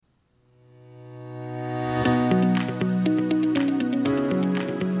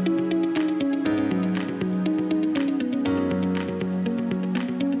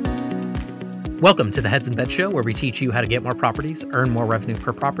Welcome to the Heads in Bed Show, where we teach you how to get more properties, earn more revenue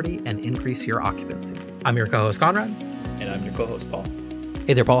per property, and increase your occupancy. I'm your co-host, Conrad. And I'm your co-host, Paul.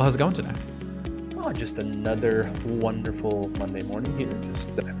 Hey there, Paul. How's it going today? Oh, just another wonderful Monday morning here.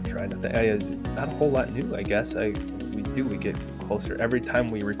 Just trying to not a whole lot new, I guess. We get closer every time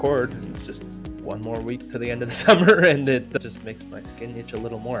we record. It's just one more week to the end of the summer, and it just makes my skin itch a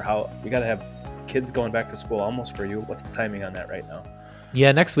little more. We got to have kids going back to school almost for you. What's the timing on that right now?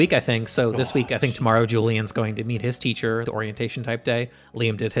 Yeah, next week, I think. So this week, I think tomorrow, Julian's going to meet his teacher, the orientation type day.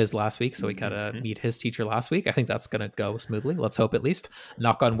 Liam did his last week, so we got to meet his teacher last week. I think that's going to go smoothly. Let's hope, at least.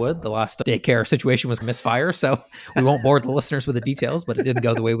 Knock on wood. The last daycare situation was misfire, so we won't bore the listeners with the details, but it didn't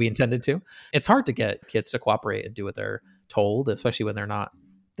go the way we intended to. It's hard to get kids to cooperate and do what they're told, especially when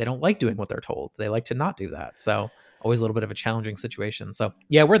they don't like doing what they're told. They like to not do that. So always a little bit of a challenging situation. So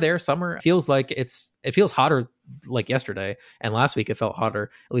yeah, we're there. Summer feels like it feels hotter like yesterday. And last week it felt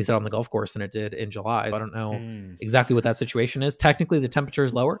hotter, at least out on the golf course, than it did in July. I don't know exactly what that situation is. Technically the temperature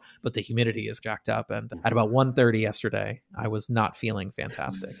is lower, but the humidity is jacked up. And at about 1:30 yesterday, I was not feeling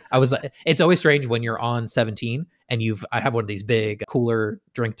fantastic. It's always strange when you're on 17 and I have one of these big cooler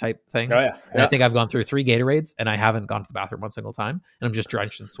drink type things. Oh, yeah. And I think I've gone through 3 Gatorades and I haven't gone to the bathroom one single time. And I'm just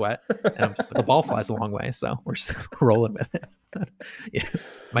drenched in sweat. And I'm just like, the ball flies a long way. So we're just rolling with it. Yeah.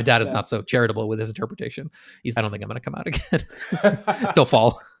 My dad is not so charitable with his interpretation. I don't think I'm going to come out again till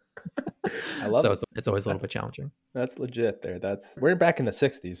fall. I love it. It's always a little bit challenging. That's legit there. We're back in the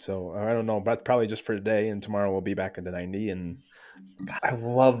 60s. So I don't know, but probably just for today, and tomorrow we'll be back into 90. And God, I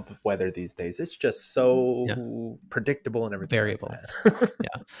love weather these days. It's just so predictable and everything. Variable.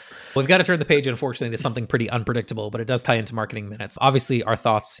 Yeah. We've got to turn the page, unfortunately, to something pretty unpredictable, but it does tie into marketing minutes. Obviously, our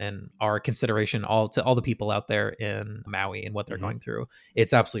thoughts and our consideration to all the people out there in Maui and what they're going through.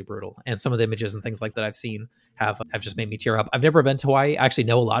 It's absolutely brutal. And some of the images and things like that I've seen have just made me tear up. I've never been to Hawaii. I actually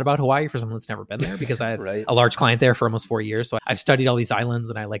know a lot about Hawaii for someone that's never been there because I had a large client there for almost 4 years. So I've studied all these islands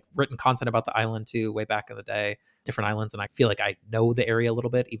and I written content about the island too, way back in the day, different islands. And I feel like I know the area a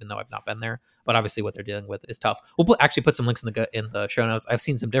little bit, even though I've not been there. But obviously what they're dealing with is tough. We'll actually put some links in the show notes. I've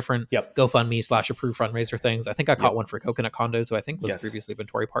seen some different GoFundMe/approved fundraiser things. I think I caught one for Coconut Condos, who I think was previously a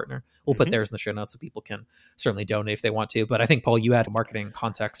Ventori partner. We'll put theirs in the show notes so people can certainly donate if they want to. But I think, Paul, you had marketing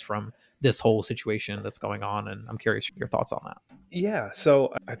context from this whole situation that's going on, and I'm curious your thoughts on that. Yeah,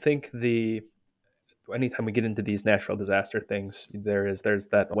 so I think anytime we get into these natural disaster things, there's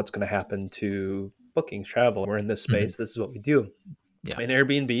that what's going to happen to bookings, travel. We're in this space. This is what we do. Yeah. And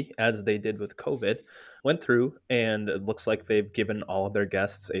Airbnb, as they did with COVID, went through and it looks like they've given all of their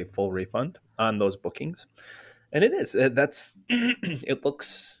guests a full refund on those bookings. And it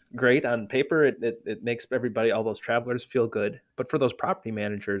looks great on paper. It makes everybody, all those travelers, feel good. But for those property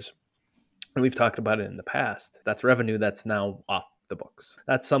managers, and we've talked about it in the past, that's revenue that's now off the books.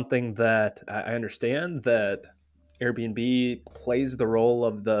 That's something that I understand that Airbnb plays the role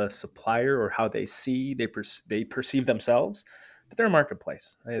of the supplier or how they perceive themselves, but they're a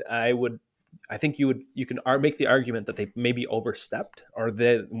marketplace. I think you can make the argument that they maybe overstepped, or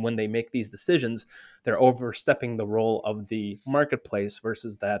that when they make these decisions, they're overstepping the role of the marketplace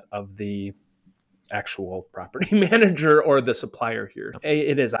versus that of the actual property manager or the supplier here.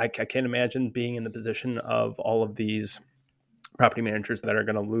 It is. I can't imagine being in the position of all of these property managers that are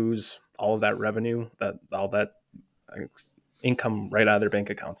going to lose all of that revenue, all that income right out of their bank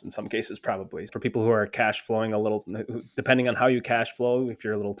accounts in some cases, probably. For people who are cash flowing a little, depending on how you cash flow, if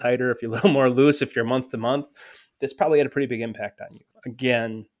you're a little tighter, if you're a little more loose, if you're month to month, this probably had a pretty big impact on you.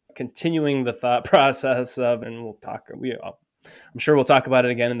 Again, continuing the thought process of, and I'm sure we'll talk about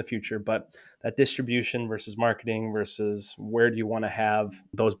it again in the future, but that distribution versus marketing versus where do you want to have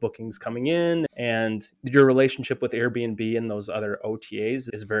those bookings coming in, and your relationship with Airbnb and those other OTAs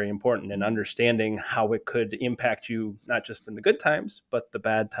is very important, and understanding how it could impact you, not just in the good times, but the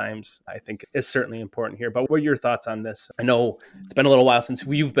bad times, I think is certainly important here. But what are your thoughts on this? I know it's been a little while since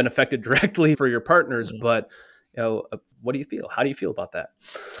you've been affected directly for your partners, but what do you feel? How do you feel about that?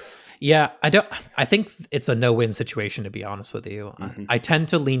 Yeah, I think it's a no-win situation, to be honest with you. I tend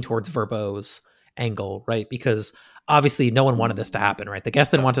to lean towards Vrbo's angle, right? Because obviously no one wanted this to happen, right? The guest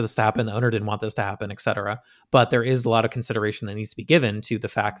didn't want this to happen, the owner didn't want this to happen, etc. But there is a lot of consideration that needs to be given to the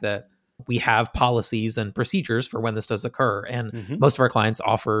fact that we have policies and procedures for when this does occur. And most of our clients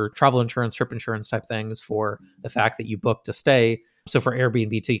offer travel insurance, trip insurance type things for the fact that you booked a stay. So for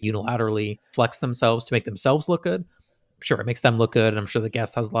Airbnb to unilaterally flex themselves to make themselves look good, sure, it makes them look good. And I'm sure the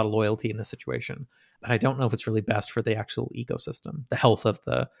guest has a lot of loyalty in this situation. But I don't know if it's really best for the actual ecosystem, the health of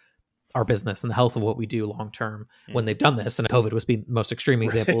the our business and the health of what we do long term when they've done this. And COVID was the most extreme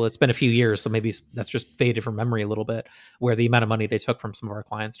example. It's been a few years, so maybe that's just faded from memory a little bit, where the amount of money they took from some of our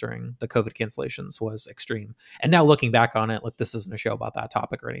clients during the COVID cancellations was extreme. And now looking back on it, look, this isn't a show about that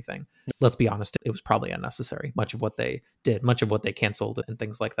topic or anything. Let's be honest, it was probably unnecessary. Much of what they did, much of what they canceled and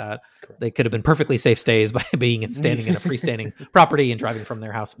things like that. Correct. They could have been perfectly safe stays by being and standing in a freestanding property and driving from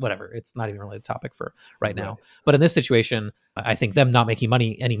their house, whatever. It's not even really the topic for right now. But in this situation, I think them not making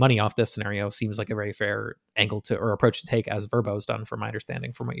any money off this scenario seems like a very fair angle to or approach to take, as Verbo's done, from my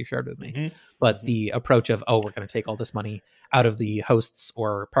understanding from what you shared with me. But the approach of, we're going to take all this money out of the host's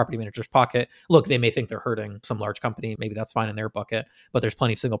or property manager's pocket. Look, they may think they're hurting some large company. Maybe that's fine in their bucket, but there's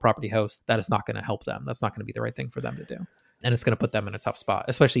plenty of single property hosts that is not going to help them. That's not going to be the right thing for them to do. And it's going to put them in a tough spot,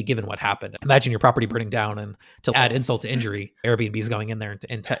 especially given what happened. Imagine your property burning down, and to add insult to injury, Airbnb is going in there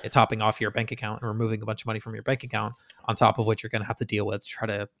and topping off your bank account and removing a bunch of money from your bank account, on top of what you're going to have to deal with to try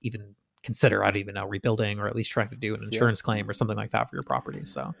to even consider, I don't even know, rebuilding, or at least trying to do an insurance claim or something like that for your property.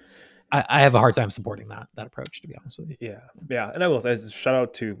 So I have a hard time supporting that approach, to be honest with you. Yeah. And I will say, shout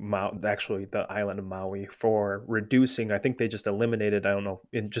out to actually the island of Maui, for reducing, I think they just eliminated, I don't know,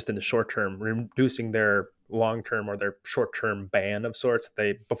 in the short term, reducing their long term or their short term ban of sorts.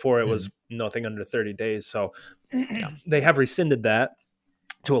 Before it was nothing under 30 days. So they have rescinded that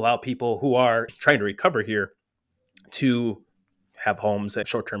to allow people who are trying to recover here to have homes,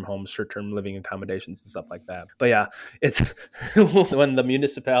 short-term homes, short-term living accommodations and stuff like that. But yeah, it's when the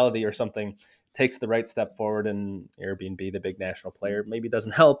municipality or something takes the right step forward, and Airbnb, the big national player, maybe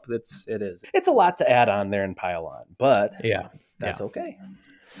doesn't help. It's a lot to add on there and pile on, but that's okay.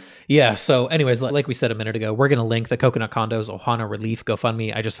 Yeah. So anyways, like we said a minute ago, we're going to link the Coconut Condos Ohana Relief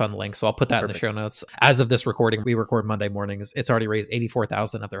GoFundMe. I just found the link, so I'll put that in the show notes. As of this recording, we record Monday mornings. It's already raised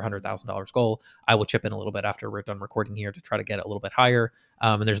 $84,000 of their $100,000 goal. I will chip in a little bit after we're done recording here to try to get it a little bit higher.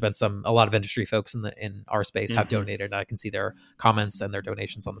 And there's been a lot of industry folks in our space have donated, and I can see their comments and their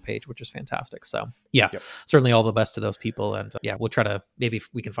donations on the page, which is fantastic. So certainly all the best to those people. And we'll try to, maybe if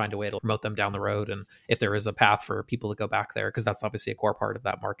we can find a way to promote them down the road. And if there is a path for people to go back there, because that's obviously a core part of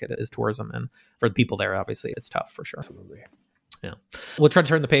that market is tourism. And for the people there, obviously it's tough for sure. Absolutely. Yeah. We'll try to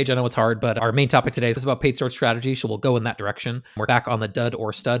turn the page. I know it's hard, but our main topic today is about paid search strategy. So we'll go in that direction. We're back on the DUD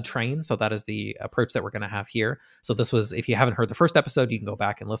or STUD train. So that is the approach that we're going to have here. So this was, if you haven't heard the first episode, you can go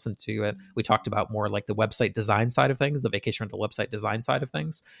back and listen to it. We talked about more like the website design side of things, the vacation rental website design side of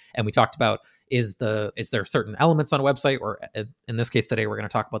things. And we talked about, is there certain elements on a website, or in this case today, we're going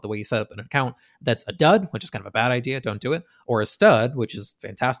to talk about the way you set up an account that's a DUD, which is kind of a bad idea, don't do it, or a STUD, which is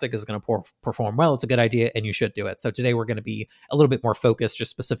fantastic, is going to perform well, it's a good idea, and you should do it. So today we're going to be a little bit more focused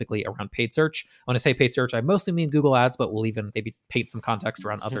just specifically around paid search. When I say paid search, I mostly mean Google Ads, but we'll even maybe paint some context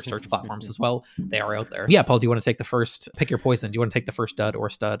around other search platforms as well. They are out there. Yeah, Paul, do you want to take the first, pick your poison, do you want to take the first DUD or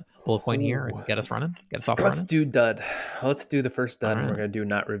STUD bullet point here and get us running, get us off running? Let's do DUD. Let's do the first DUD, and we're going to do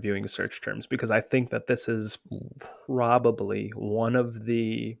not reviewing search terms, because I think that this is probably one of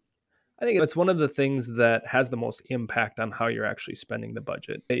the things that has the most impact on how you're actually spending the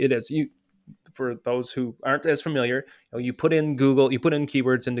budget. It is. For those who aren't as familiar, you put in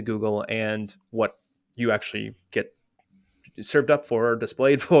keywords into Google, and what you actually get served up for or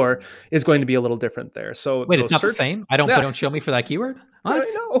displayed for is going to be a little different there. So wait, it's not the same? Don't show me for that keyword? What?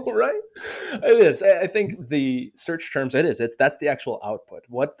 I know, right? It is. I think the search terms, that's the actual output,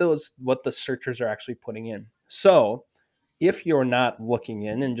 what the searchers are actually putting in. So if you're not looking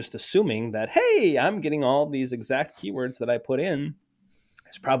in and just assuming that, hey, I'm getting all these exact keywords that I put in,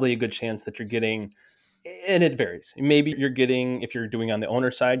 there's probably a good chance that you're getting, and it varies. Maybe you're getting, if you're doing on the owner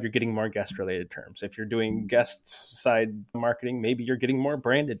side, you're getting more guest related terms. If you're doing guest side marketing, maybe you're getting more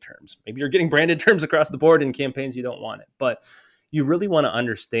branded terms. Maybe you're getting branded terms across the board in campaigns you don't want it. But you really want to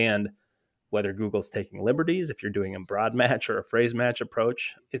understand whether Google's taking liberties, if you're doing a broad match or a phrase match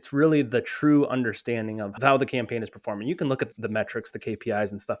approach. It's really the true understanding of how the campaign is performing. You can look at the metrics, the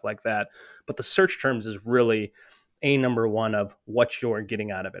KPIs and stuff like that, but the search terms is really number one of what you're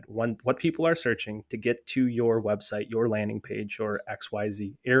getting out of it. What people are searching to get to your website, your landing page, your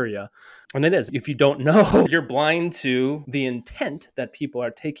XYZ area. And it is, if you don't know, you're blind to the intent that people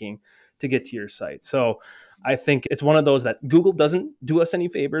are taking to get to your site. So I think it's one of those that Google doesn't do us any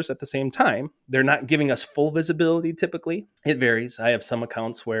favors at the same time. They're not giving us full visibility typically. It varies. I have some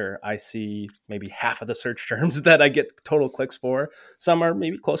accounts where I see maybe half of the search terms that I get total clicks for. Some are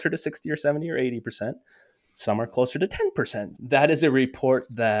maybe closer to 60 or 70 or 80%. Some are closer to 10%. That is a report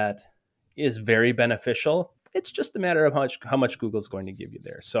that is very beneficial. It's just a matter of how much Google's going to give you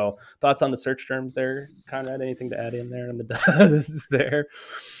there. So thoughts on the search terms there, Conrad? Anything to add in there on the DUDs there?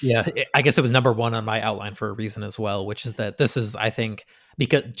 Yeah, I guess it was number one on my outline for a reason as well, which is that this is, I think,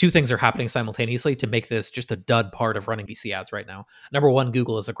 because two things are happening simultaneously to make this just a dud part of running BC ads right now. Number one,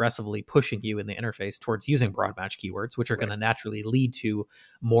 Google is aggressively pushing you in the interface towards using broad match keywords, which are going to naturally lead to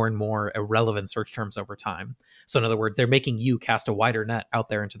more and more irrelevant search terms over time. So in other words, they're making you cast a wider net out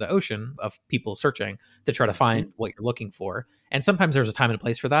there into the ocean of people searching to try to find what you're looking for. And sometimes there's a time and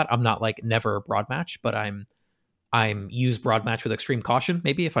place for that. I'm not like never broad match, but I'm use broad match with extreme caution.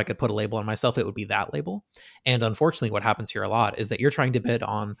 Maybe if I could put a label on myself, it would be that label. And unfortunately, what happens here a lot is that you're trying to bid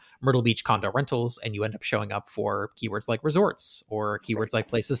on Myrtle Beach condo rentals, and you end up showing up for keywords like resorts, or keywords like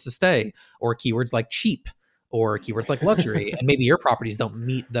places to stay, or keywords like cheap, or keywords like luxury. And maybe your properties don't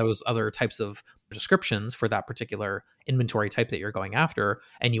meet those other types of descriptions for that particular inventory type that you're going after.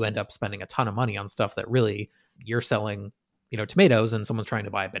 And you end up spending a ton of money on stuff that really you're selling, tomatoes, and someone's trying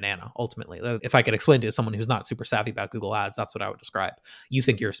to buy a banana. Ultimately, if I could explain to someone who's not super savvy about Google ads, that's what I would describe. You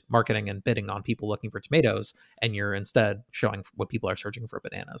think you're marketing and bidding on people looking for tomatoes, and you're instead showing what people are searching for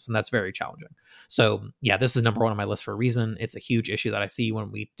bananas. And that's very challenging. So yeah, this is number one on my list for a reason. It's a huge issue that I see when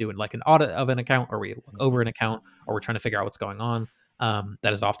we do like an audit of an account, or we look over an account, or we're trying to figure out what's going on.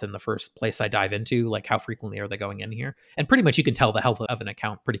 That is often the first place I dive into, like how frequently are they going in here? And pretty much you can tell the health of an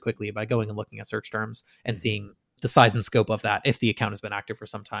account pretty quickly by going and looking at search terms and seeing the size and scope of that if the account has been active for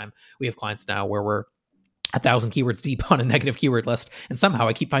some time. We have clients now where we're 1,000 keywords deep on a negative keyword list, and somehow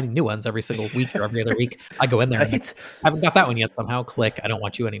I keep finding new ones every single week or every other week. I go in there and I haven't got that one yet. Somehow click, I don't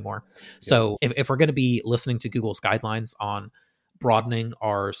want you anymore. So if we're going to be listening to Google's guidelines on broadening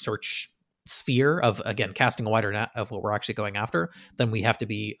our search sphere of, again, casting a wider net of what we're actually going after, then we have to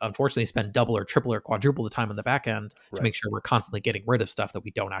be, unfortunately, spend double or triple or quadruple the time on the back end to make sure we're constantly getting rid of stuff that we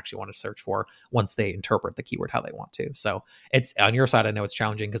don't actually want to search for once they interpret the keyword how they want to. So it's on your side, I know it's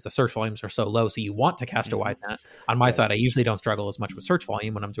challenging because the search volumes are so low, so you want to cast a wide net. On my side, I usually don't struggle as much with search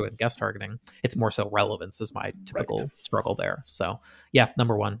volume when I'm doing guest targeting. It's more so relevance is my typical struggle there. So yeah,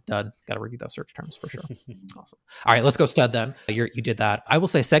 number one, DUD, got to review those search terms for sure. Awesome. All right, let's go stud then. You did that. I will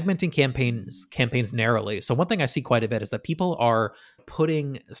say segmenting campaigns narrowly. So one thing I see quite a bit is that people are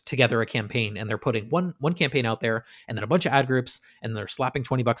putting together a campaign, and they're putting one campaign out there and then a bunch of ad groups, and they're slapping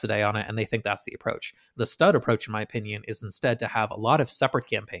 $20 a day on it, and they think that's the approach. The stud approach, in my opinion, is instead to have a lot of separate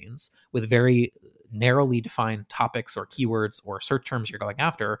campaigns with very narrowly defined topics or keywords or search terms you're going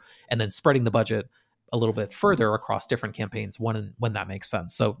after, and then spreading the budget a little bit further across different campaigns when that makes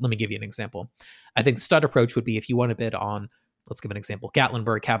sense. So let me give you an example. I think the stud approach would be if you want to bid on, let's give an example,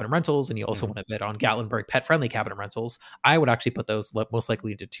 Gatlinburg cabin rentals, and you also want to bid on Gatlinburg pet-friendly cabin rentals, I would actually put those most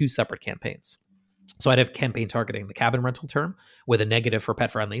likely into two separate campaigns. So I'd have campaign targeting the cabin rental term with a negative for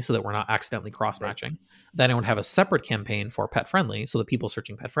pet friendly so that we're not accidentally cross-matching. Then I would have a separate campaign for pet friendly so that people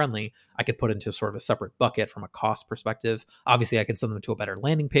searching pet friendly, I could put into sort of a separate bucket from a cost perspective. Obviously, I can send them to a better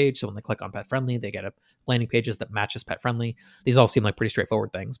landing page. So when they click on pet friendly, they get a landing pages that matches pet friendly. These all seem like pretty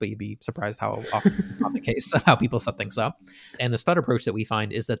straightforward things, but you'd be surprised how often it's not the case, how people set things up. And the stud approach that we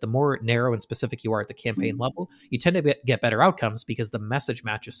find is that the more narrow and specific you are at the campaign level, you tend to get better outcomes because the message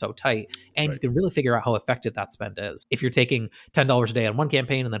match is so tight, and you can really figure out how effective that spend is. If you're taking $10 a day on one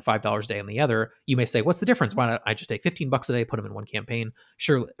campaign and then $5 a day on the other, you may say, what's the difference? Why don't I just take $15 a day, put them in one campaign?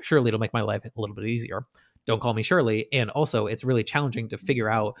 Surely it'll make my life a little bit easier. Don't call me Shirley. And also, it's really challenging to figure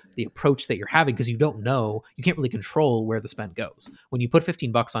out the approach that you're having because you don't know, you can't really control where the spend goes. When you put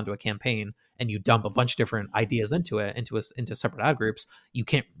 $15 onto a campaign and you dump a bunch of different ideas into it, into separate ad groups, you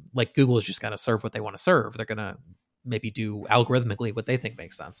can't, like, Google is just going to serve what they want to serve. They're going to maybe do algorithmically what they think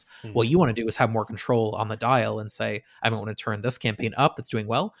makes sense. What you want to do is have more control on the dial and say, I might want to turn this campaign up that's doing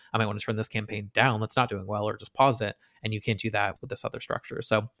well. I might want to turn this campaign down that's not doing well, or just pause it. And you can't do that with this other structure.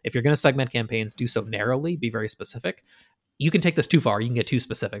 So if you're going to segment campaigns, do so narrowly, be very specific. You can take this too far, you can get too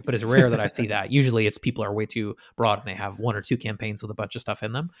specific, but it's rare that I see that. Usually it's people are way too broad and they have one or two campaigns with a bunch of stuff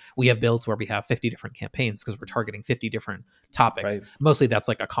in them. We have builds where we have 50 different campaigns because we're targeting 50 different topics. Mostly that's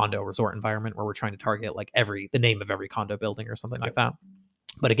like a condo resort environment where we're trying to target like the name of every condo building or something like that.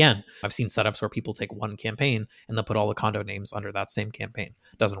 But again, I've seen setups where people take one campaign and they'll put all the condo names under that same campaign.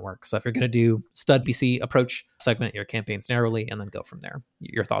 Doesn't work. So if you're going to do stud BC approach, segment your campaigns narrowly and then go from there.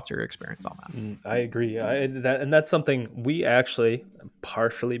 Your thoughts or your experience on that? I agree. And that's something we actually,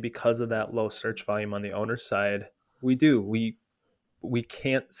 partially because of that low search volume on the owner side, we do. We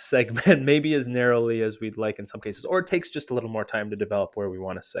can't segment maybe as narrowly as we'd like in some cases, or it takes just a little more time to develop where we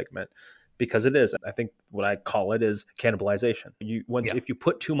want to segment. Because it is, I think what I call it is cannibalization. If you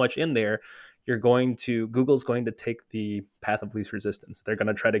put too much in there, Google's going to take the path of least resistance. They're going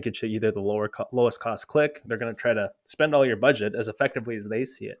to try to get you either the lowest cost click. They're going to try to spend all your budget as effectively as they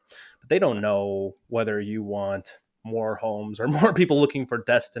see it. But they don't know whether you want more homes or more people looking for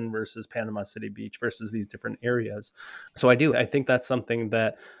Destin versus Panama City Beach versus these different areas. So I think that's something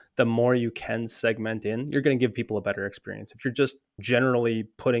that the more you can segment in, you're going to give people a better experience. If you're just generally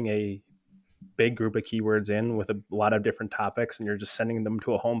putting a big group of keywords in with a lot of different topics and you're just sending them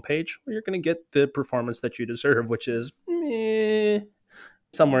to a homepage, well, you're going to get the performance that you deserve, which is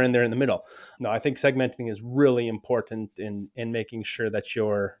somewhere in there in the middle. No, I think segmenting is really important in making sure that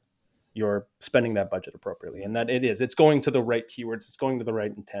you're spending that budget appropriately, and that it's going to the right keywords, it's going to the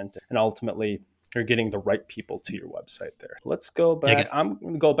right intent, and ultimately you're getting the right people to your website there. Let's go back. I'm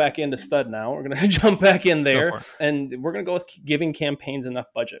going to go back into Stud now. We're going to jump back in there, and we're going to go with giving campaigns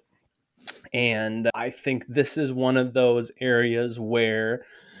enough budget. And I think this is one of those areas where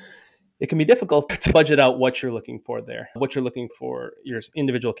it can be difficult to budget out what you're looking for there, what you're looking for your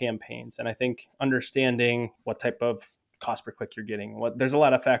individual campaigns. And I think understanding what type of cost per click you're getting, there's a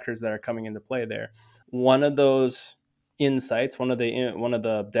lot of factors that are coming into play there. One of those insights, one of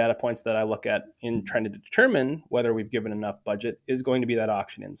the data points that I look at in trying to determine whether we've given enough budget is going to be that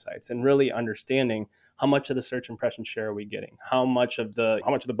auction insights, and really understanding how much of the search impression share are we getting, how much of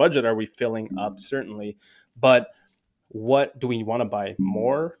the budget are we filling up, certainly, but what do we want to buy?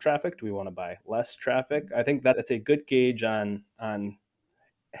 More traffic? Do we want to buy less traffic? I think that's a good gauge on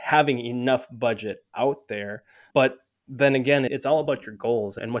having enough budget out there. But then again, it's all about your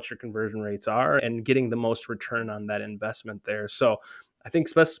goals and what your conversion rates are and getting the most return on that investment there. So I think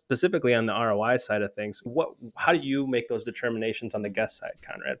specifically on the ROI side of things, how do you make those determinations on the guest side,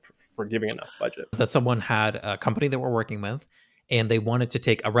 Conrad, for giving enough budget? That someone had a company that we're working with, and they wanted to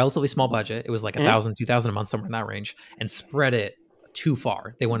take a relatively small budget. It was like $1,000, $2,000 a month, somewhere in that range, and spread it too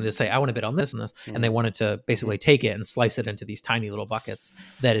far. They wanted to say, I want to bid on this and this. And they wanted to basically take it and slice it into these tiny little buckets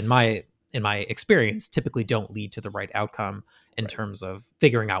that in my experience typically don't lead to the right outcome in terms of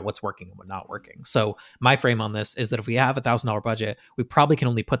figuring out what's working and what's not working. So my frame on this is that if we have $1,000 budget, we probably can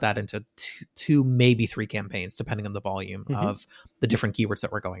only put that into two, maybe 3 campaigns, depending on the volume of the different keywords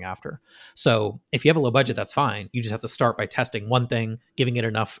that we're going after. So if you have a low budget, that's fine. You just have to start by testing one thing, giving it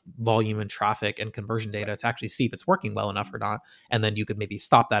enough volume and traffic and conversion data to actually see if it's working well enough or not. And then you could maybe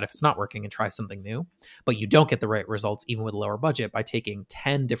stop that if it's not working and try something new. But you don't get the right results even with a lower budget by taking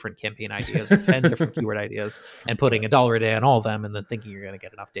 10 different campaign ideas or 10 different keyword ideas and putting $1 a day on all of them and then thinking you're going to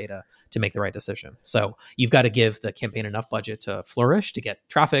get enough data to make the right decision. So you've got to give the campaign enough budget to flourish, to get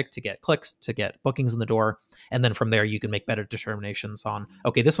traffic, to get clicks, to get bookings in the door. And then from there, you can make better determinations on,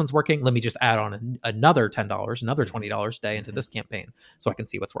 okay, this one's working. Let me just add on another $10, another $20 a day into this campaign so I can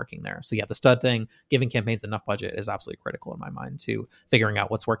see what's working there. So yeah, the stud thing, giving campaigns enough budget is absolutely critical in my mind to figuring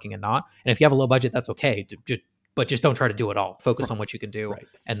out what's working and not. And if you have a low budget, that's okay. But just don't try to do it all. Focus on what you can do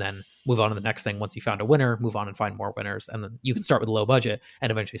and then move on to the next thing. Once you found a winner, move on and find more winners. And then you can start with a low budget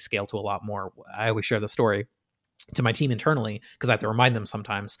and eventually scale to a lot more. I always share the story to my team internally because I have to remind them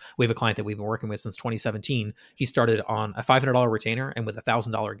sometimes. We have a client that we've been working with since 2017. He started on a $500 retainer and with a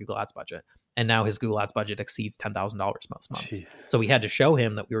 $1,000 Google Ads budget. And now his Google Ads budget exceeds $10,000 most months. Jeez. So we had to show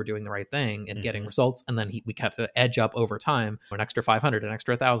him that we were doing the right thing and getting results. And then we had to edge up over time, an extra 500, an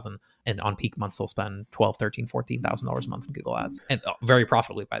extra 1,000. And on peak months, he'll spend $12,000, $13,000, $14,000 a month in Google Ads. And very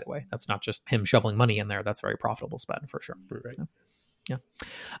profitably, by the way. That's not just him shoveling money in there. That's very profitable spend for sure. Right. Yeah.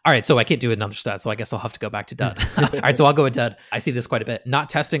 All right. So I can't do another stud. So I guess I'll have to go back to DUD. All right. So I'll go with DUD. I see this quite a bit. Not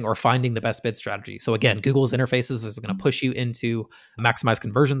testing or finding the best bid strategy. So again, Google's interfaces is going to push you into maximize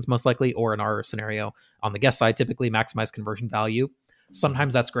conversions most likely, or in our scenario on the guest side, typically maximize conversion value.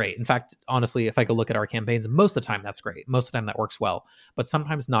 Sometimes that's great. In fact, honestly, if I go look at our campaigns, most of the time that's great. Most of the time that works well, but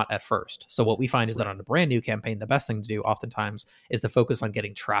sometimes not at first. So what we find is that on a brand new campaign, the best thing to do oftentimes is to focus on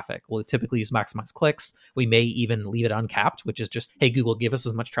getting traffic. We'll typically use maximize clicks. We may even leave it uncapped, which is just, hey, Google, give us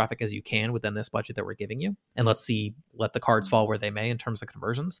as much traffic as you can within this budget that we're giving you. And let the cards fall where they may in terms of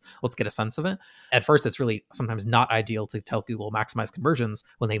conversions. Let's get a sense of it. At first, it's really sometimes not ideal to tell Google maximize conversions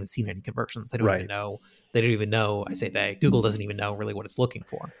when they haven't seen any conversions. They don't even know. They don't even know. I say Google doesn't even know really what it's looking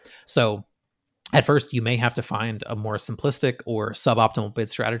for. So at first, you may have to find a more simplistic or suboptimal bid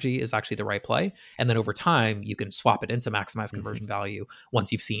strategy is actually the right play. And then over time, you can swap it into maximize conversion value.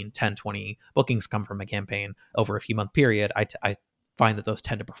 Once you've seen 10, 20 bookings come from a campaign over a few month period, I find that those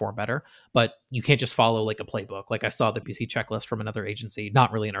tend to perform better, but you can't just follow like a playbook. Like I saw the PC checklist from another agency,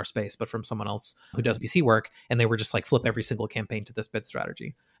 not really in our space, but from someone else who does PC work. And they were just like, flip every single campaign to this bid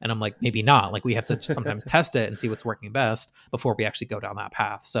strategy. And I'm like, maybe not. Like we have to sometimes test it and see what's working best before we actually go down that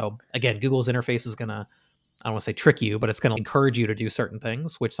path. So again, Google's interface is going to, I don't want to say trick you, but it's going to encourage you to do certain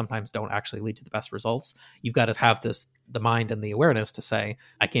things, which sometimes don't actually lead to the best results. You've got to have the mind and the awareness to say,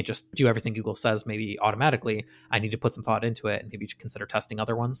 I can't just do everything Google says maybe automatically. I need to put some thought into it and maybe consider testing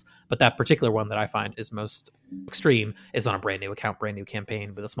other ones. But that particular one that I find is most extreme is on a brand new account, brand new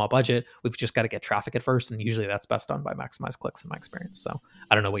campaign with a small budget. We've just got to get traffic at first, and usually that's best done by maximize clicks in my experience. So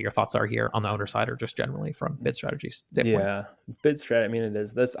I don't know what your thoughts are here on the owner side or just generally from bid strategies standpoint. Yeah, bid strat. I mean, it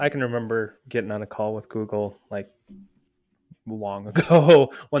is this. I can remember getting on a call with Google like long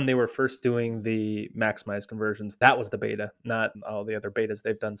ago when they were first doing the maximize conversions. That was the beta, not all the other betas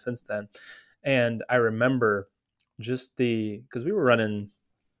they've done since then. And I remember just because we were running,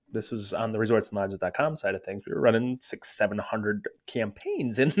 this was on the resortsandlodges.com side of things. We were running 600-700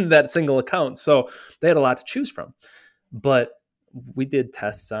 campaigns in that single account. So they had a lot to choose from. But we did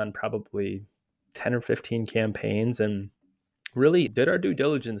tests on probably 10 or 15 campaigns and really did our due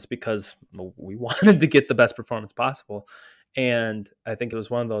diligence because we wanted to get the best performance possible. And I think it was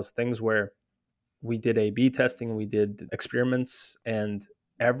one of those things where we did A/B testing, we did experiments, and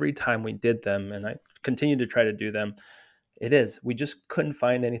every time we did them, and I continue to try to do them, we just couldn't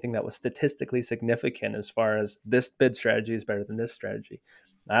find anything that was statistically significant as far as this bid strategy is better than this strategy.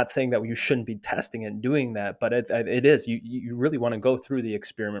 Not saying that you shouldn't be testing and doing that, but it is. You really want to go through the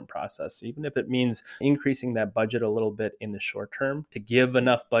experiment process, even if it means increasing that budget a little bit in the short term to give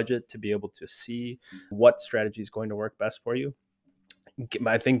enough budget to be able to see what strategy is going to work best for you.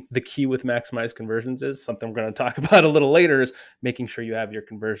 I think the key with maximize conversions is something we're going to talk about a little later is making sure you have your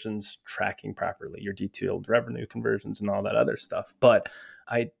conversions tracking properly, your detailed revenue conversions and all that other stuff. But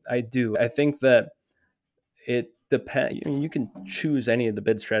I think that it depends. You can choose any of the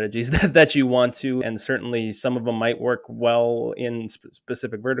bid strategies that you want to, and certainly some of them might work well in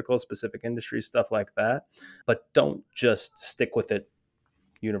specific verticals, specific industries, stuff like that. But don't just stick with it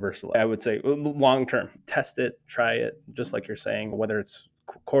universally. I would say long term, test it, try it, just like you're saying, whether it's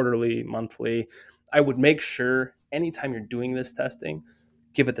quarterly, monthly. I would make sure anytime you're doing this testing,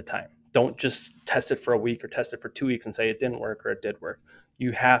 give it the time. Don't just test it for a week or test it for 2 weeks and say it didn't work or it did work.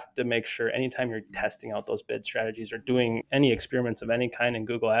 You have to make sure anytime you're testing out those bid strategies or doing any experiments of any kind in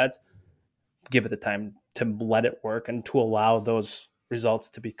Google Ads, give it the time to let it work and to allow those results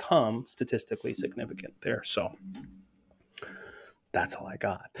to become statistically significant there. So that's all I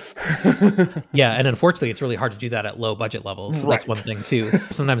got. Yeah. And unfortunately, it's really hard to do that at low budget levels. So that's one thing too.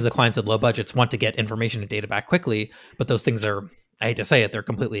 Sometimes the clients with low budgets want to get information and data back quickly, but those things are, I hate to say it, they're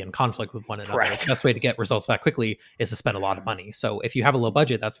completely in conflict with one another. Correct. The best way to get results back quickly is to spend a lot of money. So if you have a low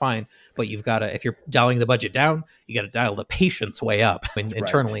budget, that's fine. But you've got to, if you're dialing the budget down, you got to dial the patience way up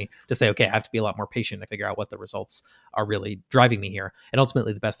internally to say, okay, I have to be a lot more patient to figure out what the results are really driving me here. And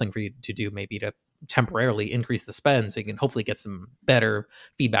ultimately, the best thing for you to do may be to temporarily increase the spend so you can hopefully get some better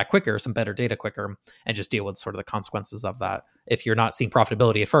feedback quicker, some better data quicker, and just deal with sort of the consequences of that. If you're not seeing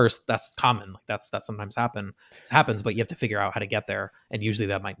profitability at first, that's common. Like that sometimes happens, but you have to figure out how to get there. And usually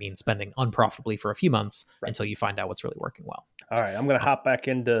that might mean spending unprofitably for a few months until you find out what's really working well. All right, I'm going to hop back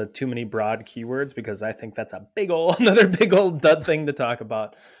into too many broad keywords because I think that's another big old DUD thing to talk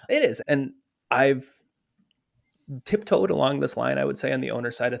about. It is. And I've tiptoed along this line, I would say, on the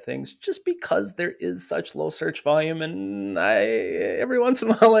owner side of things, just because there is such low search volume. And every once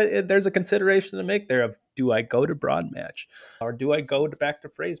in a while, there's a consideration to make there of, do I go to broad match or do I go back to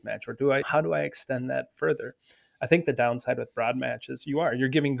phrase match or how do I extend that further? I think the downside with broad match is you're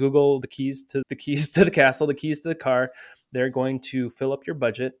giving Google the keys to the castle, the keys to the car. They're going to fill up your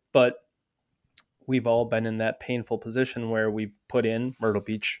budget, but we've all been in that painful position where we've put in Myrtle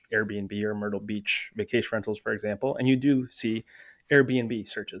Beach Airbnb or Myrtle Beach vacation rentals, for example, and you do see Airbnb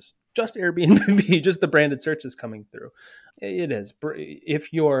searches, just Airbnb, just the branded searches coming through. It is.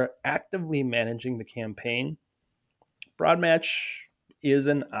 If you're actively managing the campaign, broad match is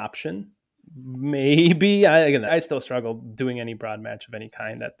an option. Maybe I still struggle doing any broad match of any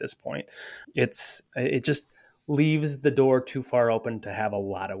kind at this point. It just leaves the door too far open to have a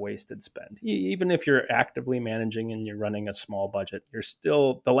lot of wasted spend. Even if you're actively managing and you're running a small budget, you're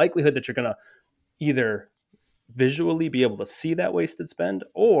still, the likelihood that you're going to either visually be able to see that wasted spend,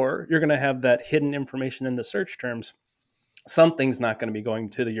 or you're going to have that hidden information in the search terms. Something's not going to be going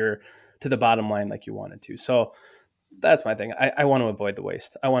to the bottom line like you wanted to. So that's my thing. I want to avoid the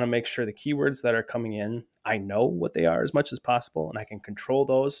waste. I want to make sure the keywords that are coming in, I know what they are as much as possible, and I can control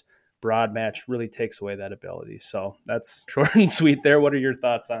those. Broad match really takes away that ability. So that's short and sweet there. What are your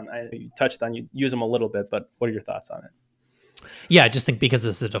thoughts on, you touched on, you use them a little bit, but what are your thoughts on it? Yeah, I just think because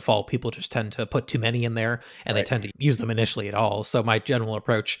it's the default, people just tend to put too many in there, and they tend to use them initially at all. So my general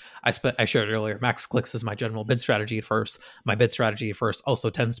approach, I shared earlier, max clicks is my general bid strategy at first. My bid strategy at first also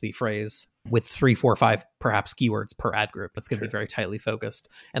tends to be phrase with 3, 4, 5 perhaps keywords per ad group. It's going to be very tightly focused.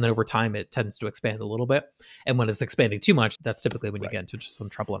 And then over time, it tends to expand a little bit. And when it's expanding too much, that's typically when you get into just some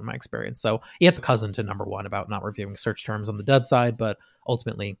trouble in my experience. So yeah, it's a cousin to number one about not reviewing search terms on the DUD side, but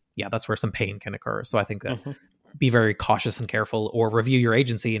ultimately, yeah, that's where some pain can occur. So I think that be very cautious and careful, or review your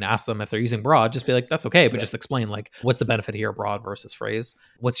agency and ask them if they're using broad. Just be like, that's okay, but just explain like, what's the benefit here, broad versus phrase?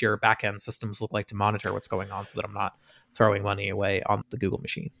 What's your backend systems look like to monitor what's going on so that I'm not throwing money away on the Google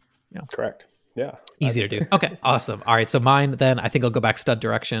machine? Yeah. Correct. Yeah. Easy to do. Okay, awesome. All right, so mine then, I think I'll go back stud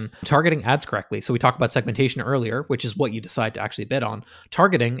direction. Targeting ads correctly. So we talked about segmentation earlier, which is what you decide to actually bid on.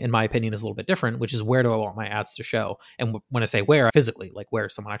 Targeting, in my opinion, is a little bit different, which is where do I want my ads to show? And when I say where, physically, like where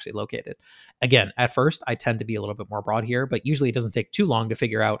is someone actually located? Again, at first, I tend to be a little bit more broad here, but usually it doesn't take too long to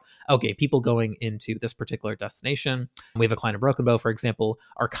figure out, okay, people going into this particular destination. We have a client in Broken Bow, for example,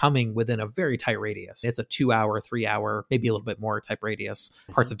 are coming within a very tight radius. It's a 2-hour, 3-hour, maybe a little bit more type radius.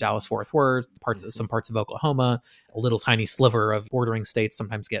 Parts of Dallas-Fort Worth, some parts of Oklahoma, a little tiny sliver of bordering states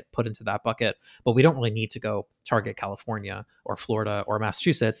sometimes get put into that bucket, but we don't really need to go target California or Florida or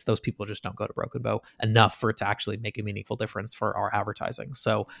Massachusetts. Those people just don't go to Broken Bow enough for it to actually make a meaningful difference for our advertising.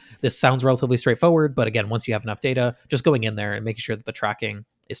 So this sounds relatively straightforward, but again, once you have enough data, just going in there and making sure that the tracking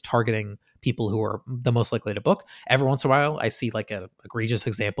is targeting people who are the most likely to book. Every once in a while, I see like an egregious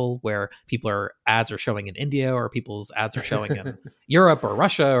example where ads are showing in India, or people's ads are showing in Europe or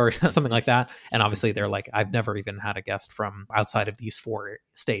Russia or something like that. And obviously they're like, I've never even had a guest from outside of these 4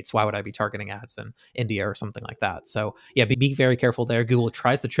 states. Why would I be targeting ads in India or something like that? So yeah, be very careful there. Google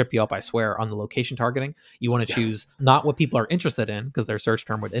tries to trip you up, I swear, on the location targeting. You want to choose not what people are interested in, because their search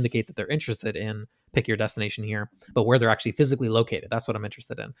term would indicate that they're interested in pick your destination here, but where they're actually physically located. That's what I'm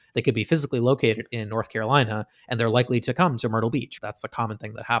interested in. They could be physically located in North Carolina, and they're likely to come to Myrtle Beach. That's a common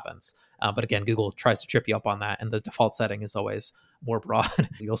thing that happens. But again, Google tries to trip you up on that, and the default setting is always more broad.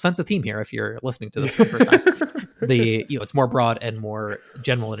 You'll sense a theme here if you're listening to this for the first time. It's more broad and more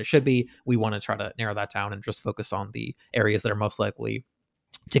general than it should be. We want to try to narrow that down and just focus on the areas that are most likely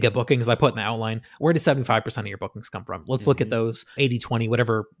to get bookings. I put in the outline, where does 75% of your bookings come from? Let's look at those 80-20,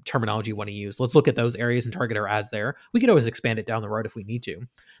 whatever terminology you want to use. Let's look at those areas and target our ads there. We could always expand it down the road if we need to.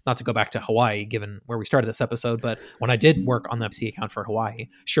 Not to go back to Hawaii, given where we started this episode, but when I did work on the FC account for Hawaii,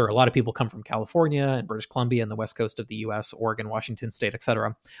 sure, a lot of people come from California and British Columbia and the west coast of the US, Oregon, Washington State,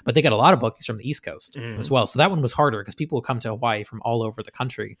 etc. But they got a lot of bookings from the East Coast as well. So that one was harder because people will come to Hawaii from all over the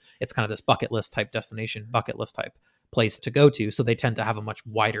country. It's kind of this bucket list type destination, bucket list type place to go to. So they tend to have a much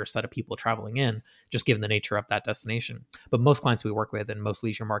wider set of people traveling in, just given the nature of that destination. But most clients we work with in most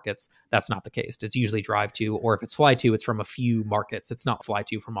leisure markets, that's not the case. It's usually drive to, or if it's fly to, it's from a few markets. It's not fly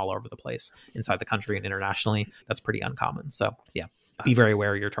to from all over the place inside the country and internationally. That's pretty uncommon. So yeah, be very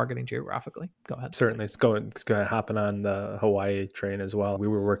aware you're targeting geographically. Go ahead. Certainly. It's going to happen on the Hawaii train as well. We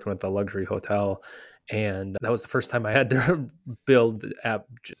were working with a luxury hotel, and that was the first time I had to build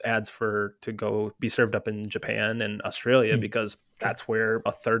ads to go be served up in Japan and Australia, because that's where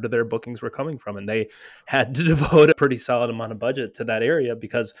a third of their bookings were coming from. And they had to devote a pretty solid amount of budget to that area,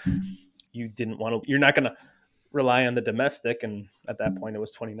 because you're not going to rely on the domestic. And at that point it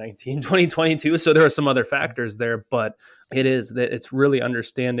was 2019, 2022. So there are some other factors there, but it's really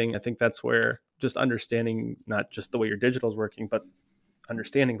understanding. I think that's where just understanding not just the way your digital is working, but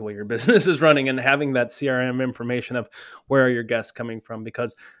understanding the way your business is running and having that CRM information of where are your guests coming from,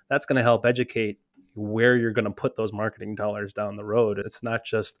 because that's going to help educate where you're going to put those marketing dollars down the road. It's not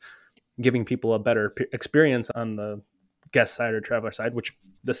just giving people a better experience on the guest side or traveler side, which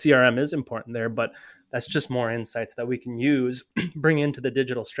the CRM is important there, but that's just more insights that we can use, bring into the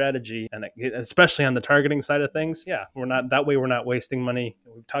digital strategy, and especially on the targeting side of things. Yeah, we're not wasting money.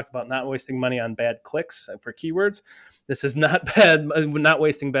 We've talked about not wasting money on bad clicks for keywords. This is not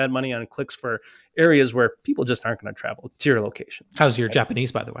wasting bad money on clicks for areas where people just aren't going to travel to your location. How's your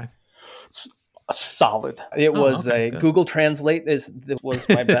Japanese, by the way? Solid. It was good. Google Translate was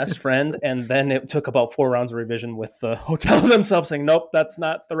my best friend, and then it took about 4 rounds of revision with the hotel themselves saying, nope, that's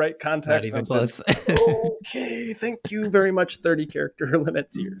not the right context. Not even close. Okay, thank you very much. 30 character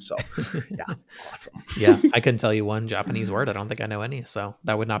limit to yourself. Yeah, awesome. Yeah, I couldn't tell you one Japanese word. I don't think I know any, so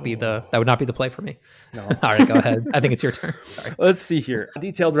that would not be the play for me. No. All right, go ahead. I think it's your turn. Sorry. Let's see here.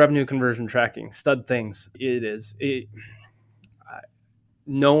 Detailed revenue conversion tracking, stud things.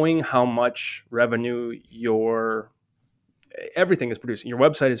 Knowing how much revenue your everything is producing. Your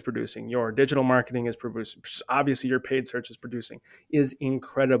website is producing, your digital marketing is producing, obviously your paid search is producing, is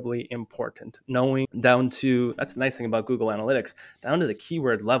incredibly important. Knowing down to, that's the nice thing about Google Analytics, down to the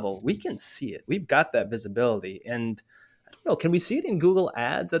keyword level, we can see it. We've got that visibility. And I don't know, can we see it in Google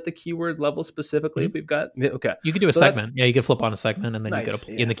Ads at the keyword level specifically? If we've got, okay. You could do a segment. Yeah, you could flip on a segment and then you Nice.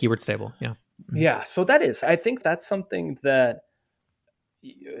 go in the keywords table. Yeah. Yeah. So that is, I think that's something that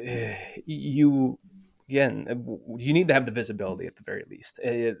you, again, you need to have the visibility at the very least.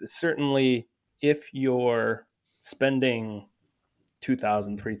 Certainly, if you're spending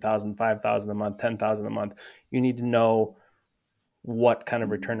 2,000, 3,000, 5,000 a month, 10,000 a month, you need to know what kind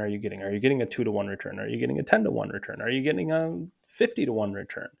of return are you getting. Are you getting a 2-to-1 return? Are you getting a 10-to-1 return? Are you getting a 50-to-1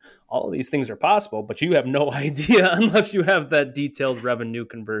 return? All of these things are possible, but you have no idea unless you have that detailed revenue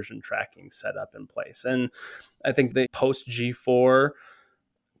conversion tracking set up in place. And I think the post G4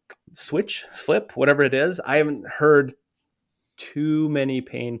 switch, flip, whatever it is, I haven't heard too many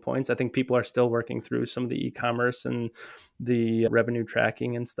pain points. I think people are still working through some of the e-commerce and the revenue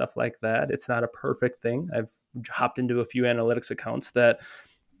tracking and stuff like that. It's not a perfect thing. I've hopped into a few analytics accounts that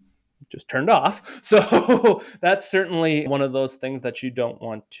just turned off. So that's certainly one of those things that you don't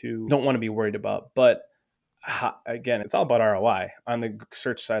want to be worried about. But again, it's all about ROI on the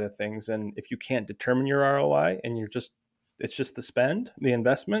search side of things. And if you can't determine your ROI and it's just the spend, the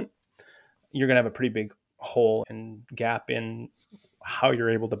investment, you're going to have a pretty big hole and gap in how you're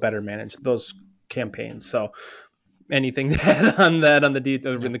able to better manage those campaigns. So anything to add on that on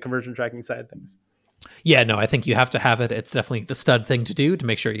in the conversion tracking side of things? Yeah, no, I think you have to have it. It's definitely the stud thing to do to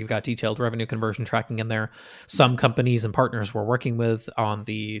make sure you've got detailed revenue conversion tracking in there. Some companies and partners we're working with on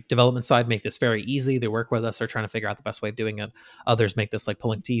the development side make this very easy. They work with us. They're trying to figure out the best way of doing it. Others make this like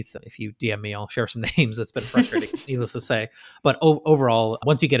pulling teeth. If you DM me, I'll share some names. It's been frustrating, needless to say. But overall,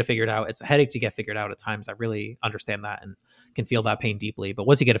 once you get it figured out, it's a headache to get figured out at times. I really understand that and can feel that pain deeply. But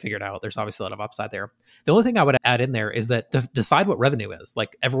once you get it figured out, there's obviously a lot of upside there. The only thing I would add in there is that decide what revenue is.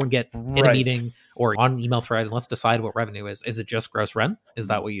 Like everyone get in a meeting or on email thread and let's decide what revenue is. Is it just gross rent? Is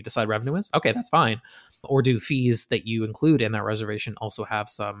that what you decide revenue is? Okay, that's fine. Or do fees that you include in that reservation also have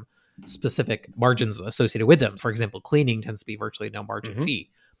some specific margins associated with them? For example, cleaning tends to be virtually no margin fee.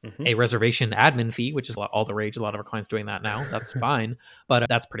 A reservation admin fee, which is all the rage. A lot of our clients doing that now. That's fine. But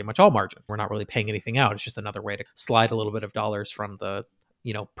that's pretty much all margin. We're not really paying anything out. It's just another way to slide a little bit of dollars from the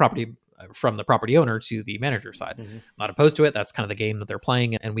property owner to the manager side. Not opposed to it. That's kind of the game that they're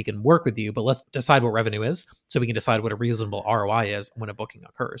playing, and we can work with you, but let's decide what revenue is so we can decide what a reasonable ROI is when a booking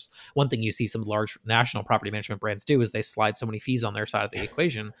occurs. One thing you see some large national property management brands do is they slide so many fees on their side of the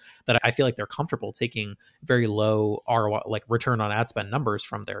equation that I feel like they're comfortable taking very low ROI, like return on ad spend numbers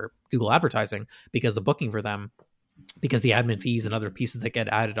from their Google advertising, because the booking for them, because the admin fees and other pieces that get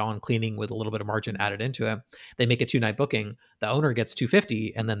added on, cleaning with a little bit of margin added into it, they make a 2-night booking. The owner gets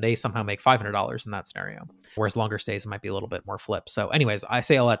 $250 and then they somehow make $500 in that scenario. Whereas longer stays, it might be a little bit more flip. So anyways, I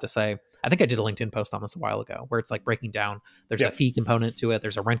say all that to say, I think I did a LinkedIn post on this a while ago where it's like breaking down, there's a fee component to it.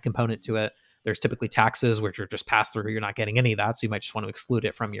 There's a rent component to it. There's typically taxes, which are just passed through. You're not getting any of that. So you might just want to exclude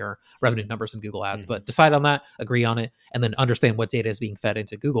it from your revenue numbers in Google Ads. But decide on that, agree on it, and then understand what data is being fed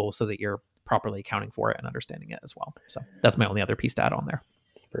into Google so that you're properly accounting for it and understanding it as well. So that's my only other piece to add on there.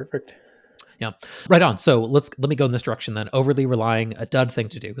 Perfect. Yeah. Right on. So let me go in this direction then. Overly relying, a dud thing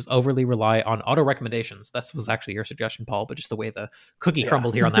to do is overly rely on auto recommendations. This was actually your suggestion, Paul, but just the way the cookie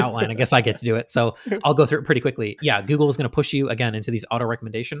crumbled here on the outline, I guess I get to do it. So I'll go through it pretty quickly. Yeah. Google is going to push you again into these auto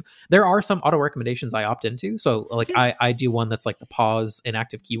recommendation. There are some auto recommendations I opt into. So like I do one that's like the pause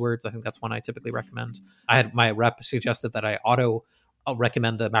inactive keywords. I think that's one I typically recommend. I had my rep suggested that I'll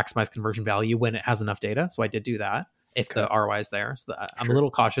recommend the maximize conversion value when it has enough data. So I did do that if the ROI is there. So I'm a little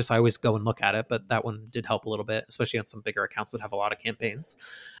cautious. I always go and look at it, but that one did help a little bit, especially on some bigger accounts that have a lot of campaigns.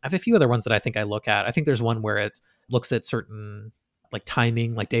 I have a few other ones that I think I look at. I think there's one where it looks at certain like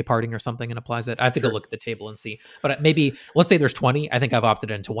timing, like day parting or something, and applies it. I have to go look at the table and see. But maybe, let's say there's 20. I think I've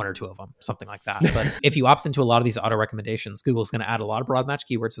opted into 1 or 2 of them, something like that. But if you opt into a lot of these auto recommendations, Google's going to add a lot of broad match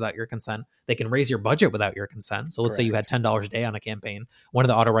keywords without your consent. They can raise your budget without your consent. So let's say you had $10 a day on a campaign. One of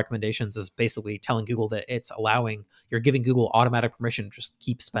the auto recommendations is basically telling Google that you're giving Google automatic permission to just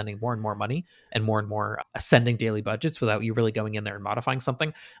keep spending more and more money and more ascending daily budgets without you really going in there and modifying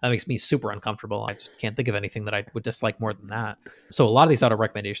something. That makes me super uncomfortable. I just can't think of anything that I would dislike more than that. So a lot of these auto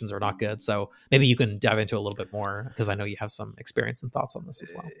recommendations are not good. So maybe you can dive into a little bit more because I know you have some experience and thoughts on this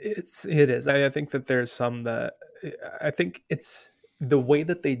as well. It is. I think that there's some that I think it's the way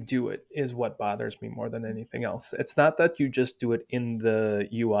that they do it is what bothers me more than anything else. It's not that you just do it in the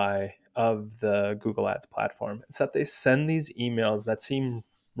UI of the Google Ads platform. It's that they send these emails that seem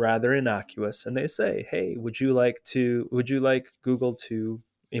rather innocuous, and they say, hey, would you like Google to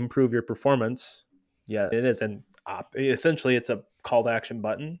improve your performance? Yeah, it is. And essentially it's a call to action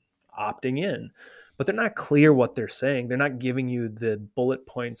button, opting in. But they're not clear what they're saying. They're not giving you the bullet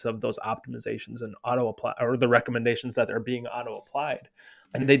points of those optimizations and auto apply, or the recommendations that are being auto applied.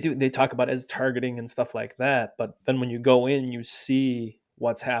 And they talk about as targeting and stuff like that. But then when you go in, you see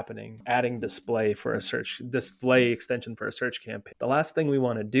what's happening, adding display extension for a search campaign. The last thing we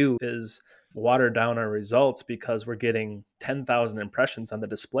want to do is water down our results because we're getting 10,000 impressions on the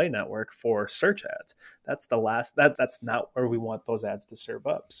display network for search ads. That's not where we want those ads to serve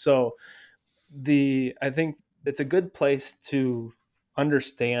up. So I think it's a good place to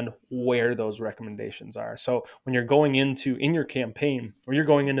understand where those recommendations are. So when you're going in your campaign, or you're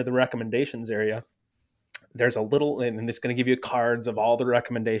going into the recommendations area, there's a little, and it's going to give you cards of all the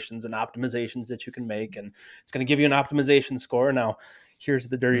recommendations and optimizations that you can make. And it's going to give you an optimization score. Now, here's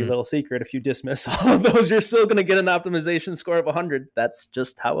the dirty little secret. If you dismiss all of those, you're still going to get an optimization score of 100. That's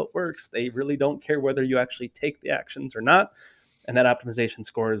just how it works. They really don't care whether you actually take the actions or not. And that optimization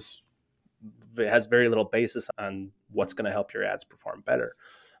score has very little basis on what's going to help your ads perform better.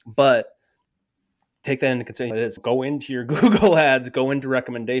 But take that into consideration. It is, go into your Google ads, go into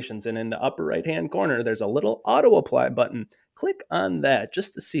recommendations, and in the upper right-hand corner, there's a little auto apply button. Click on that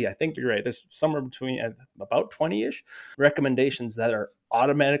just to see. I think you're right. There's somewhere between about 20-ish recommendations that are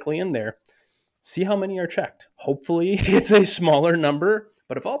automatically in there. See how many are checked. Hopefully it's a smaller number,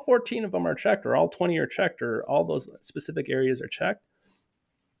 but if all 14 of them are checked, or all 20 are checked, or all those specific areas are checked,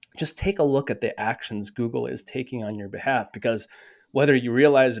 just take a look at the actions Google is taking on your behalf, because whether you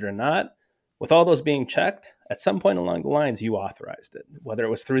realize it or not, with all those being checked, at some point along the lines, you authorized it, whether it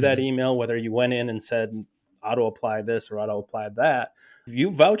was through that email, whether you went in and said, auto apply this or auto apply that,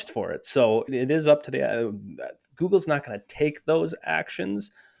 you vouched for it. So it is up to Google's not going to take those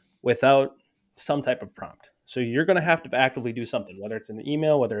actions without some type of prompt. So you're going to have to actively do something, whether it's in the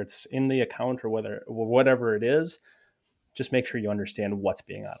email, whether it's in the account, or whatever it is. Just make sure you understand what's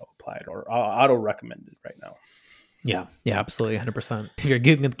being auto applied or auto recommended right now. Yeah, absolutely, 100%. If you're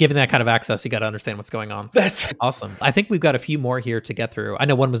given that kind of access, you got to understand what's going on. That's awesome. I think we've got a few more here to get through. I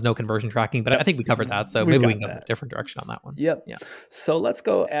know one was no conversion tracking, but I think we covered that, so maybe we can go in a different direction on that one. Yep. Yeah. So let's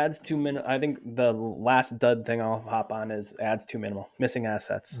go ads to minimum. I think the last DUD thing I'll hop on is ads to minimal, missing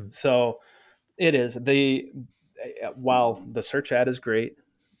assets. So it is while the search ad is great,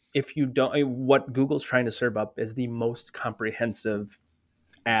 if you don't, what Google's trying to serve up is the most comprehensive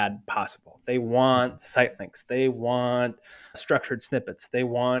ad possible. They want site links. They want structured snippets. They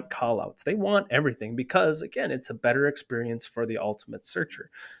want callouts. They want everything, because again, it's a better experience for the ultimate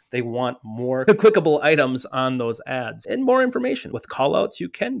searcher. They want more clickable items on those ads and more information. With callouts, you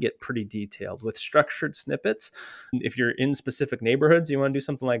can get pretty detailed. With structured snippets, if you're in specific neighborhoods, you want to do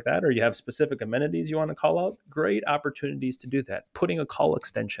something like that, or you have specific amenities you want to call out, great opportunities to do that. Putting a call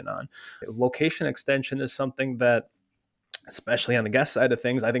extension on. Location extension is something that, especially on the guest side of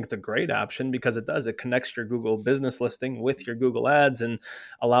things, I think it's a great option, because it connects your Google business listing with your Google ads and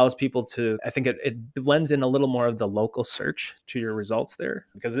allows people to, I think it blends in a little more of the local search to your results there,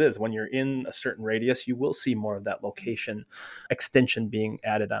 because it is, when you're in a certain radius, you will see more of that location extension being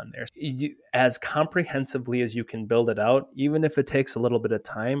added on there. As comprehensively as you can build it out, even if it takes a little bit of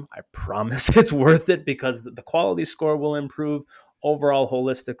time, I promise it's worth it, because the quality score will improve. Overall,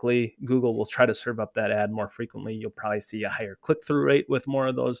 holistically, Google will try to serve up that ad more frequently. You'll probably see a higher click-through rate with more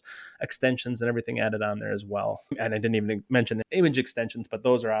of those extensions and everything added on there as well. And I didn't even mention the image extensions, but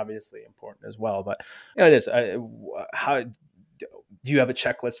those are obviously important as well. But it is. How do you have a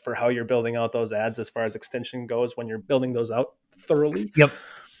checklist for how you're building out those ads as far as extension goes when you're building those out thoroughly? Yep.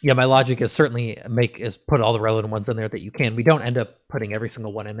 Yeah, my logic is certainly put all the relevant ones in there that you can. We don't end up putting every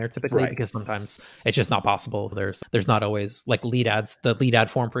single one in there typically, because sometimes it's just not possible. There's not always, like, lead ads, the lead ad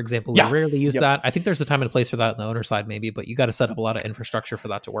form, for example. We rarely use that. I think there's a time and a place for that on the owner side maybe, but you got to set up a lot of infrastructure for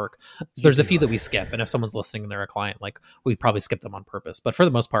that to work. So there's a few that we skip, and if someone's listening and they're a client, like, we probably skip them on purpose. But for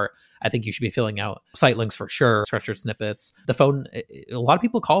the most part, I think you should be filling out site links for sure, structured snippets. The phone, a lot of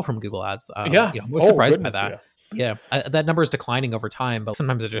people call from Google Ads. We're surprised by that. Yeah, that number is declining over time, but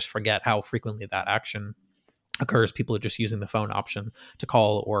sometimes I just forget how frequently that action occurs. People are just using the phone option to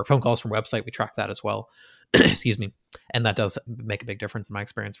call, or phone calls from website. We track that as well. Excuse me. And that does make a big difference in my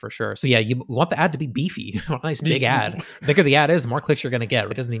experience for sure. So yeah, you want the ad to be beefy, a nice big ad. The bigger the ad is, the more clicks you're going to get.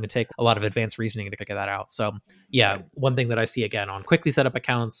 It doesn't even take a lot of advanced reasoning to figure that out. So yeah, one thing that I see again on quickly set up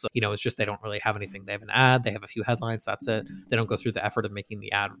accounts, is just they don't really have anything. They have an ad, they have a few headlines, that's it. They don't go through the effort of making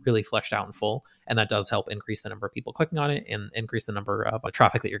the ad really fleshed out and full. And that does help increase the number of people clicking on it and increase the number of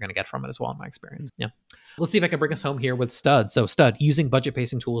traffic that you're going to get from it as well, in my experience. Yeah. Let's see if I can bring us home here with STUD. So STUD, using budget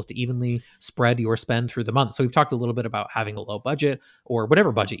pacing tools to evenly spread your spend through the month. So we've talked a little bit about having a low budget or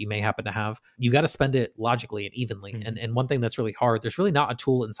whatever budget you may happen to have. You got to spend it logically and evenly. Mm-hmm. And one thing that's really hard, there's really not a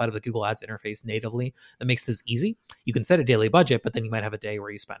tool inside of the Google Ads interface natively that makes this easy. You can set a daily budget, but then you might have a day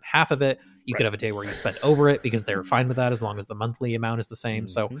where you spend half of it. You could have a day where you spend over it because they're fine with that as long as the monthly amount is the same.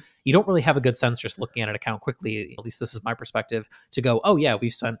 So you don't really have a good sense just looking at an account quickly, at least this is my perspective, to go, oh yeah,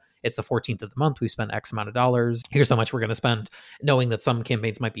 it's the 14th of the month. We spent X amount of dollars. Here's how much we're going to spend, knowing that some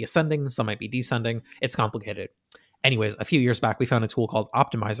campaigns might be ascending, some might be descending. It's complicated. Anyways, a few years back, we found a tool called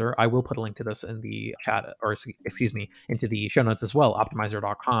Optimizer. I will put a link to this in the chat, or excuse me, into the show notes as well,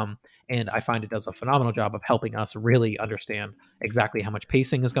 optimizer.com. And I find it does a phenomenal job of helping us really understand exactly how much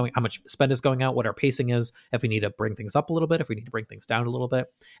pacing is going, how much spend is going out, what our pacing is, if we need to bring things up a little bit, if we need to bring things down a little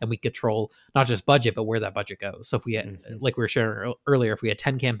bit. And we control not just budget, but where that budget goes. So if we had, like we were sharing earlier, if we had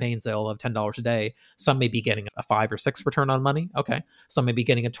 10 campaigns that all have $10 a day, some may be getting a 5 or 6 return on money. Okay. Some may be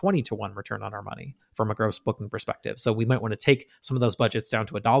getting a 20-to-1 return on our money from a gross booking perspective. So we might want to take some of those budgets down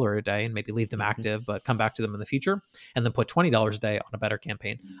to $1 a day and maybe leave them active, but come back to them in the future and then put $20 a day on a better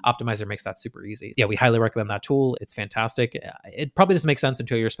campaign. Optimizer makes that super easy. Yeah, we highly recommend that tool. It's fantastic. It probably doesn't make sense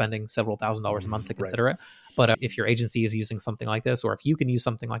until you're spending several $1,000s a month to consider it. But if your agency is using something like this, or if you can use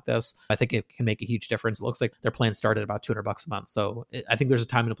something like this, I think it can make a huge difference. It looks like their plan started at about $200 a month. So I think there's a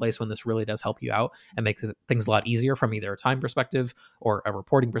time and a place when this really does help you out and make things a lot easier from either a time perspective or a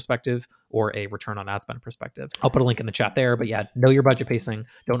reporting perspective or a return on ad spend perspective. I'll put a link in the chat there, but yeah, know your budget pacing,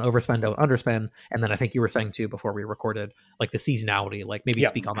 don't overspend, don't underspend. And then I think you were saying too, before we recorded, like the seasonality, like maybe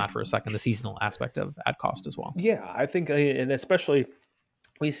speak on that for a second, the seasonal aspect of ad cost as well. Yeah, I think, and especially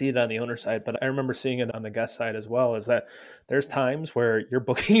we see it on the owner side, but I remember seeing it on the guest side as well, is that there's times where your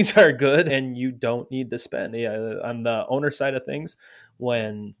bookings are good and you don't need to spend. Yeah, on the owner side of things,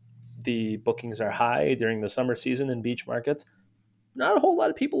 when the bookings are high during the summer season in beach markets, not a whole lot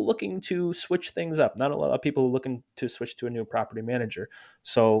of people looking to switch things up. Not a lot of people looking to switch to a new property manager.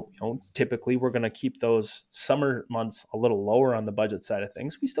 So, typically we're going to keep those summer months a little lower on the budget side of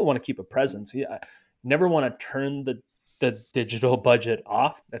things. We still want to keep a presence. Yeah, never want to turn the digital budget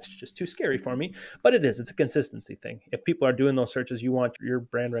off. That's just too scary for me, but it's a consistency thing. If people are doing those searches, you want your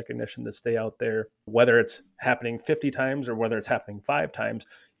brand recognition to stay out there, whether it's happening 50 times or whether it's happening 5 times,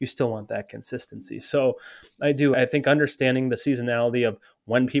 you still want that consistency. So I think understanding the seasonality of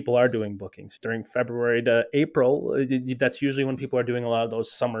when people are doing bookings during February to April, that's usually when people are doing a lot of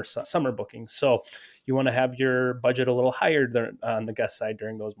those summer bookings. So you want to have your budget a little higher on the guest side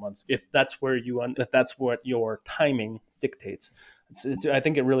during those months, if that's what your timing dictates. I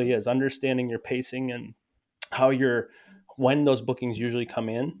think it really is understanding your pacing and when those bookings usually come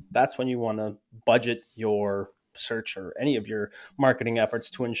in. That's when you want to budget your search or any of your marketing efforts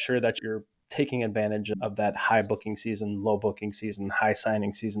to ensure that you're taking advantage of that high booking season, low booking season, high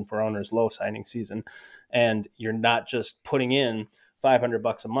signing season for owners, low signing season. And you're not just putting in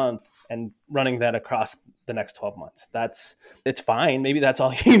 $500 a month and running that across the next 12 months. It's fine. Maybe that's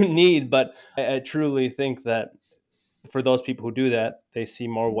all you need, but I truly think that for those people who do that, they see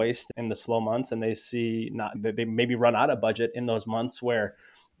more waste in the slow months, and they maybe run out of budget in those months where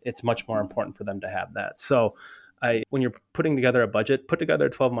it's much more important for them to have that. So when you're putting together a budget, put together a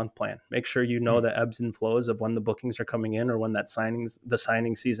 12-month plan. Make sure you know the ebbs and flows of when the bookings are coming in or when the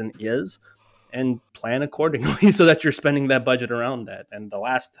signing season is, and plan accordingly so that you're spending that budget around that. And the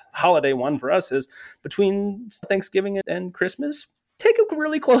last holiday one for us is between Thanksgiving and Christmas. Take a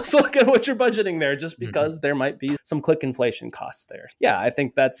really close look at what you're budgeting there, just because there might be some click inflation costs there. Yeah, I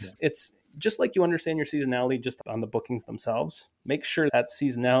think it's just like you understand your seasonality just on the bookings themselves. Make sure that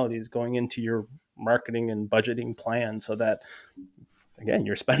seasonality is going into your marketing and budgeting plan so that, again,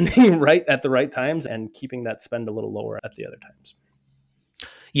 you're spending right at the right times and keeping that spend a little lower at the other times.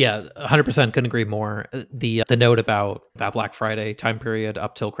 Yeah, 100% couldn't agree more. The note about that Black Friday time period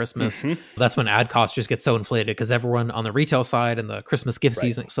up till Christmas, that's when ad costs just get so inflated because everyone on the retail side and the Christmas gift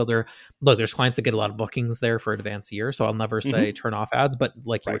season. So there's clients that get a lot of bookings there for advanced year. So I'll never say turn off ads, but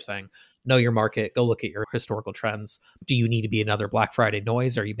like you were saying, know your market, go look at your historical trends. Do you need to be another Black Friday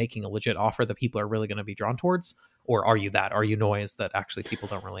noise? Are you making a legit offer that people are really going to be drawn towards? Or are you that? Are you noise that actually people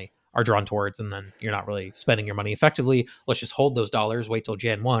don't really are drawn towards, and then you're not really spending your money effectively? Let's just hold those dollars, wait till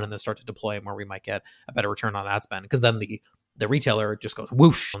Jan 1, and then start to deploy them where we might get a better return on ad spend. Because then the retailer just goes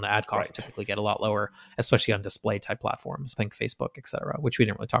whoosh, and the ad costs typically get a lot lower, especially on display type platforms, think Facebook, etc., which we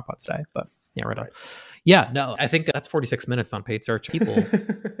didn't really talk about today, but yeah, right on. Yeah, no, I think that's 46 minutes on paid search. People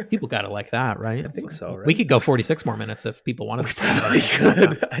gotta like that, right? I think so, right? We could go 46 more minutes if people wanted to. We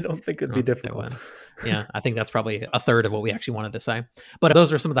could. I don't think it'd be difficult. Yeah, I think that's probably a third of what we actually wanted to say. But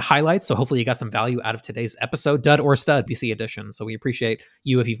those are some of the highlights. So hopefully you got some value out of today's episode, Dud or Stud, BC edition. So we appreciate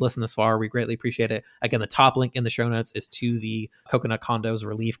you if you've listened this far. We greatly appreciate it. Again, the top link in the show notes is to the Coconut Condos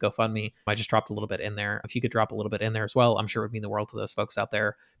Relief GoFundMe. I just dropped a little bit in there. If you could drop a little bit in there as well, I'm sure it would mean the world to those folks out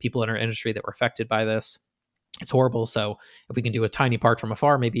there, people in our industry that were affected by this. It's horrible. So if we can do a tiny part from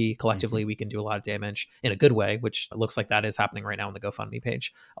afar, maybe collectively we can do a lot of damage in a good way, which looks like that is happening right now on the GoFundMe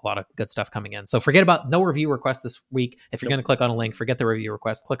page. A lot of good stuff coming in. So forget about no review request this week. If you're going to click on a link, forget the review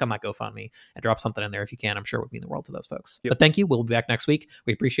request, click on that GoFundMe and drop something in there if you can. I'm sure it would mean the world to those folks. But thank you. We'll be back next week.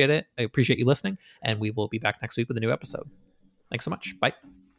 We appreciate it. I appreciate you listening, and we will be back next week with a new episode. Thanks so much. Bye.